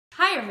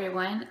Hi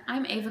everyone,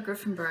 I'm Ava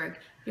Griffenberg,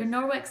 your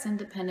Norwex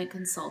independent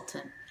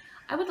consultant.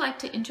 I would like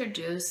to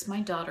introduce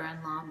my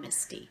daughter-in-law,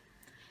 Misty.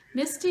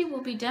 Misty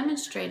will be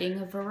demonstrating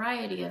a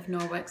variety of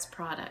Norwex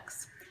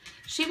products.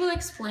 She will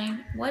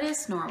explain what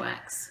is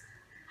Norwex,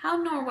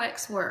 how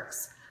Norwex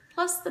works,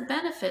 plus the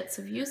benefits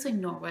of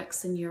using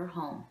Norwex in your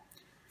home.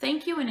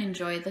 Thank you and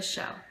enjoy the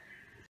show.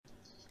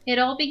 It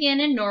all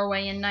began in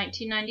Norway in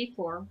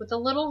 1994 with a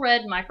little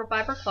red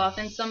microfiber cloth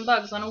and some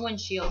bugs on a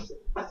windshield.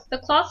 The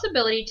cloth's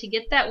ability to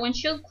get that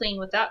windshield clean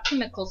without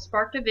chemicals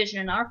sparked a vision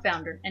in our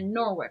founder, and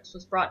Norwex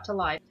was brought to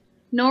life.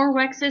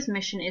 Norwex's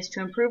mission is to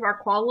improve our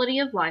quality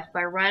of life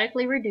by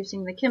radically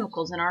reducing the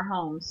chemicals in our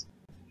homes.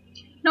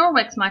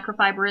 Norwex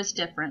microfiber is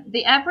different.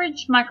 The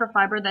average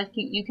microfiber that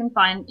you can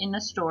find in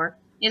a store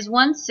is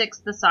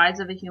 1/6 the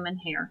size of a human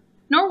hair.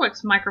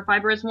 Norwex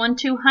microfiber is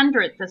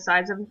 1/200th the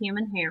size of a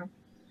human hair.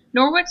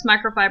 Norwex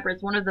microfiber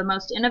is one of the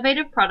most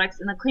innovative products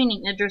in the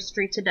cleaning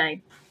industry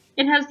today.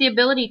 It has the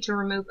ability to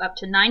remove up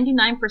to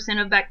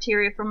 99% of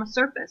bacteria from a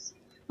surface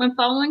when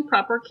following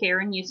proper care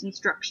and use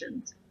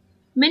instructions.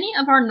 Many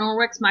of our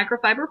Norwex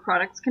microfiber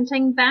products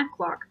contain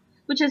Backlock,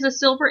 which is a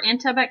silver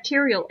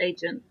antibacterial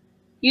agent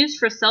used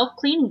for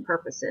self-cleaning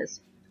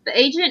purposes. The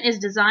agent is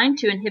designed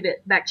to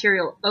inhibit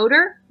bacterial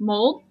odor,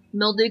 mold,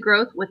 mildew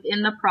growth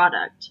within the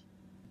product.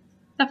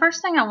 The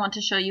first thing I want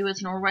to show you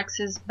is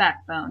Norwex's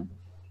backbone,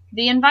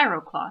 the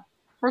EnviroCloth.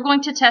 We're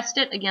going to test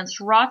it against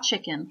raw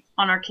chicken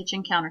on our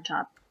kitchen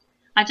countertop.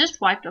 I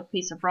just wiped a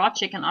piece of raw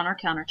chicken on our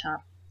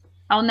countertop.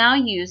 I will now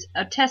use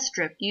a test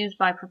strip used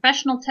by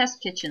professional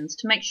test kitchens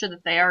to make sure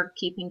that they are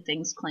keeping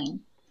things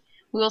clean.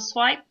 We will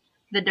swipe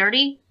the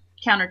dirty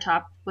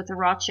countertop with the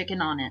raw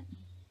chicken on it.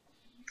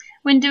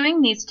 When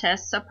doing these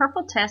tests, a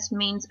purple test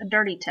means a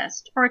dirty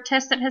test, or a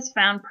test that has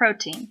found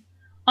protein.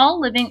 All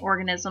living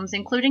organisms,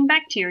 including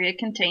bacteria,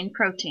 contain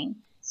protein.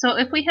 So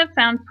if we have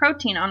found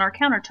protein on our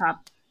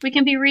countertop, we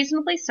can be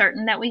reasonably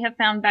certain that we have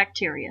found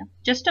bacteria.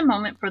 Just a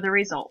moment for the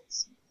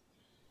results.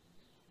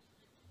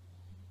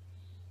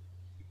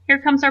 Here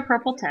comes our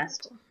purple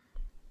test.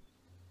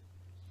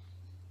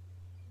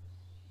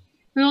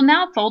 We will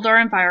now fold our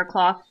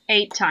EnviroCloth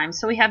 8 times,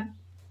 so we have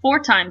 4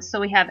 times, so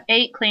we have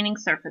 8 cleaning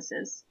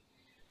surfaces.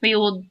 We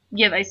will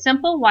give a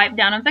simple wipe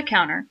down of the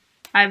counter.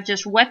 I've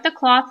just wet the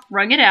cloth,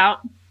 wrung it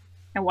out,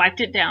 and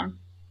wiped it down.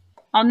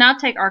 I'll now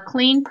take our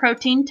clean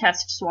protein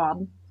test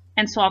swab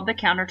and swab the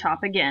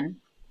countertop again.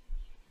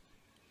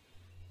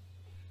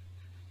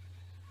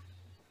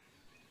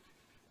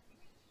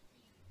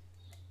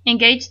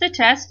 Engage the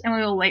test and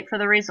we will wait for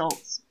the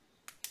results.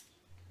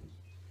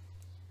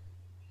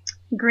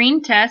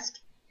 Green test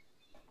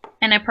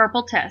and a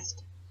purple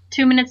test.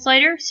 2 minutes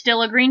later,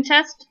 still a green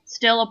test,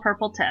 still a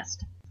purple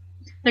test.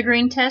 The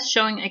green test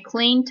showing a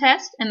clean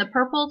test and the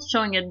purple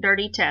showing a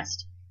dirty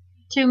test.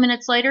 2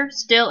 minutes later,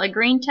 still a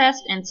green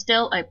test and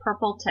still a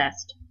purple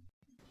test.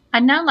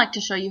 I'd now like to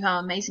show you how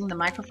amazing the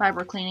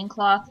microfiber cleaning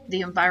cloth,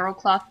 the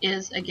EnviroCloth,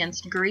 is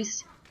against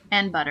grease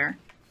and butter.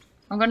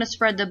 I'm going to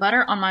spread the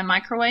butter on my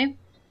microwave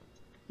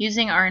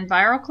using our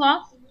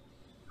EnviroCloth,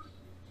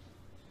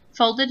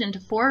 folded into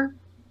four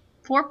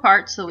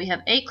parts so we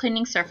have 8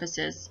 cleaning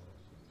surfaces.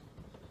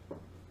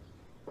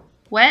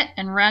 Wet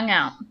and wrung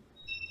out.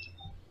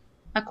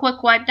 A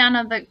quick wipe down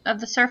of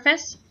the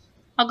surface.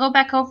 I'll go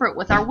back over it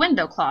with our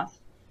window cloth.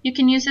 You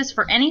can use this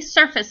for any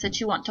surface that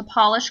you want to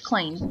polish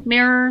clean.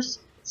 Mirrors,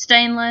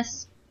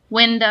 stainless,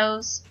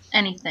 windows,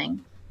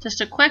 anything.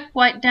 Just a quick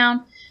wipe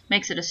down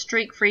makes it a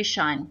streak-free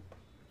shine.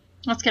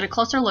 Let's get a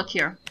closer look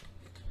here.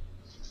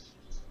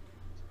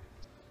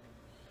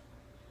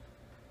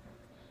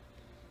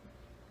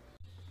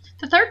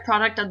 The third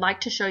product I'd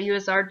like to show you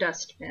is our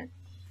dust mitt.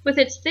 With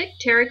its thick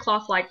terry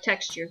cloth-like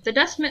texture, the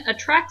dust mitt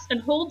attracts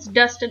and holds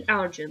dust and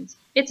allergens.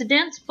 Its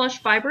dense, plush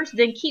fibers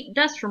then keep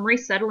dust from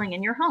resettling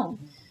in your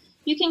home.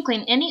 You can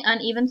clean any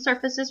uneven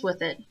surfaces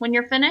with it. When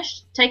you're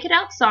finished, take it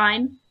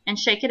outside and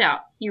shake it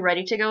out. You're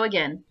ready to go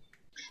again.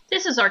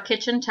 This is our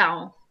kitchen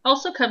towel.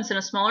 Also comes in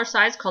a smaller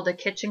size called a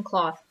kitchen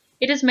cloth.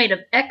 It is made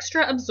of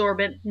extra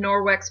absorbent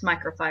Norwex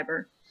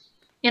microfiber.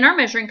 In our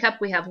measuring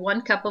cup, we have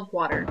 1 cup of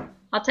water.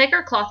 I'll take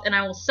our cloth and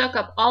I will soak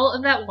up all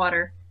of that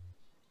water,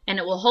 and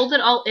it will hold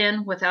it all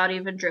in without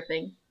even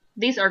dripping.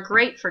 These are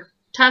great for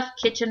tough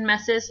kitchen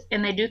messes,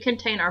 and they do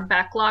contain our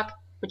Backlock,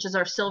 which is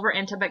our silver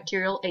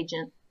antibacterial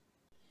agent.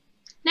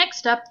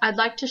 Next up, I'd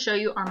like to show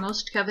you our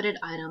most coveted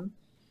item,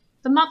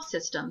 the mop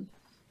system.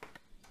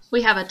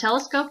 We have a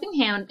telescoping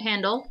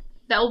handle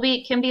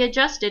that can be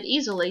adjusted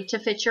easily to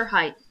fit your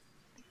height.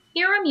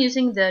 Here I'm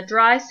using the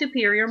Dry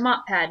Superior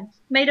mop pad,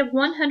 made of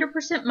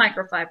 100%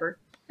 microfiber.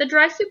 The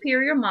Dry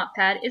Superior mop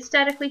pad is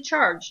statically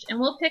charged and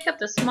will pick up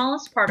the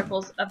smallest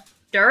particles of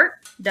dirt,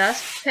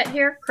 dust, pet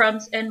hair,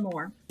 crumbs, and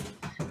more.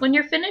 When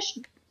you're finished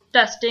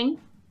dusting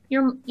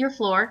your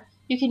floor,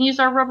 you can use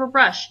our rubber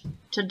brush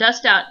to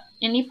dust out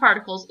any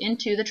particles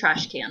into the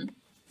trash can.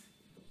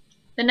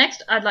 The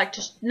next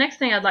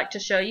thing I'd like to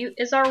show you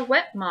is our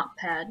wet mop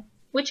pad,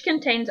 which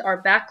contains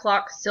our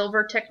Backlock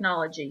silver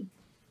technology.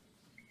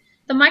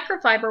 The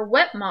microfiber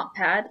wet mop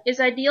pad is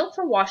ideal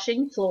for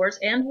washing floors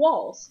and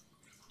walls.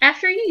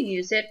 After you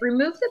use it,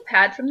 remove the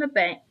pad from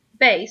the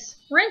base,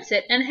 rinse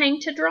it, and hang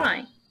to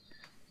dry.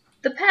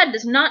 The pad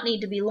does not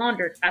need to be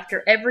laundered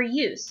after every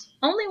use,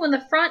 only when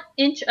the front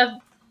inch of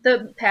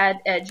the pad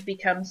edge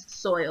becomes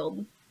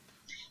soiled,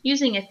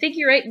 using a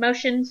figure-8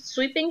 motion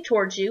sweeping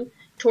towards you,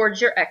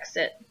 towards your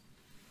exit.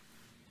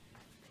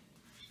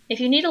 If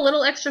you need a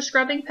little extra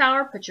scrubbing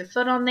power, put your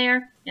foot on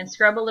there and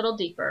scrub a little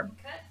deeper.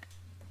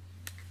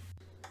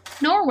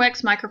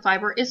 Norwex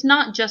microfiber is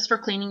not just for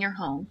cleaning your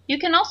home. You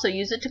can also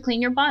use it to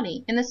clean your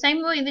body in the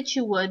same way that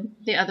you would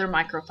the other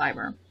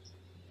microfiber.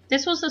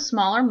 This was the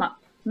smaller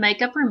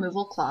makeup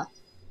removal cloth.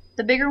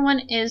 The bigger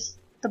one is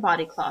the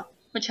body cloth,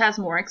 which has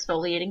more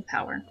exfoliating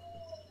power.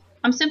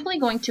 I'm simply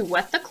going to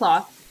wet the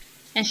cloth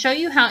and show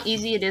you how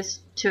easy it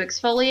is to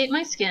exfoliate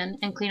my skin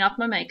and clean off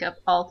my makeup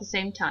all at the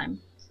same time.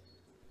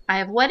 I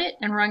have wet it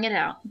and wrung it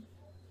out.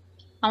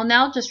 I'll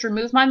now just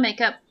remove my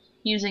makeup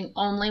using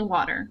only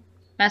water.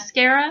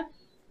 Mascara,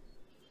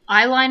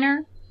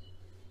 eyeliner,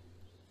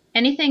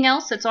 anything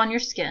else that's on your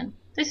skin.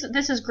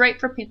 This is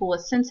great for people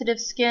with sensitive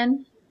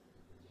skin,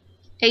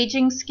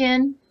 aging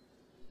skin.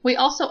 We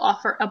also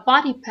offer a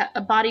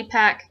body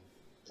pack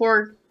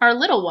for our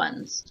little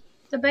ones.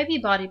 The baby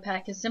body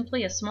pack is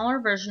simply a smaller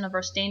version of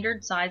our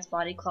standard size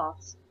body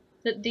cloths.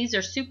 These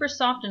are super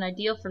soft and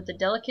ideal for the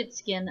delicate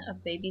skin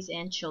of babies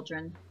and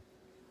children.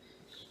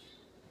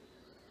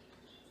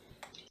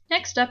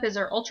 Next up is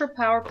our Ultra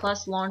Power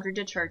Plus laundry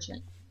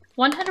detergent.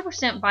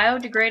 100%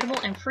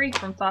 biodegradable and free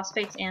from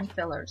phosphates and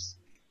fillers.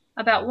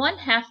 About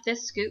 1/2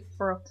 this scoop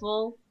for a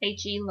full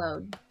HE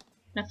load,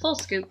 and a full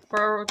scoop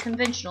for a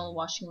conventional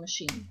washing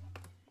machine.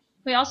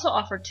 We also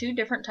offer 2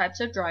 different types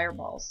of dryer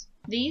balls,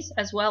 these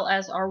as well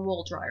as our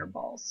wool dryer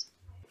balls.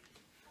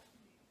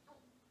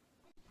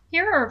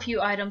 Here are a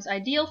few items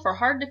ideal for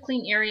hard to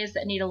clean areas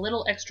that need a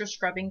little extra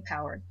scrubbing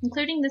power,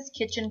 including this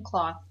kitchen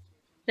cloth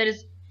that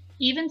is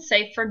even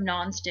safe for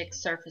non-stick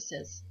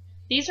surfaces.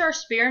 These are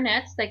spear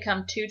nets. They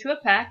come 2 to a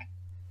pack.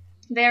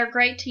 They are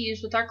great to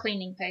use with our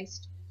cleaning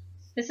paste.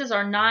 This is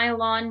our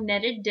nylon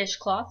netted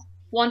dishcloth,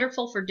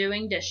 wonderful for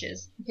doing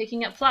dishes and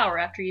picking up flour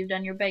after you've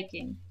done your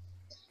baking.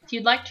 If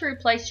you'd like to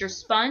replace your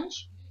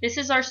sponge, this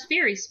is our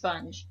Speary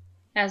sponge.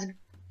 It has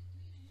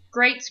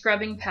great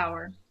scrubbing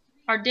power.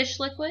 Our dish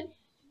liquid,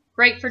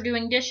 great for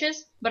doing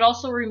dishes, but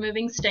also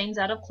removing stains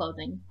out of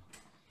clothing.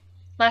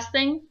 Last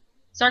thing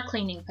is our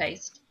cleaning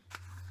paste.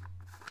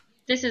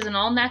 This is an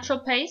all-natural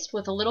paste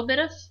with a little bit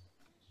of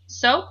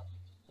soap,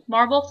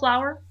 marble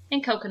flour,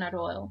 and coconut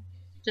oil.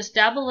 Just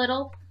dab a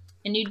little,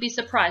 and you'd be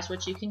surprised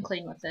what you can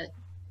clean with it.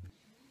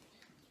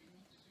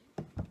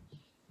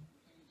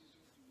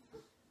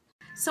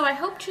 So I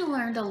hoped you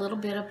learned a little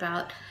bit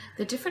about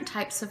the different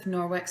types of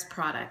Norwex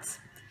products.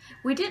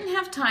 We didn't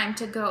have time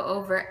to go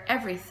over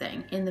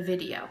everything in the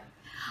video.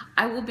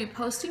 I will be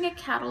posting a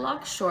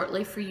catalog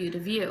shortly for you to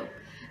view.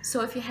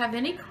 So if you have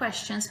any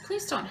questions,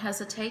 please don't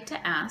hesitate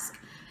to ask.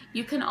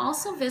 You can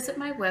also visit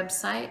my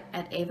website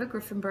at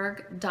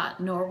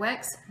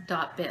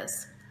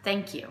avagriffenberg.norwex.biz.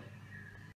 Thank you.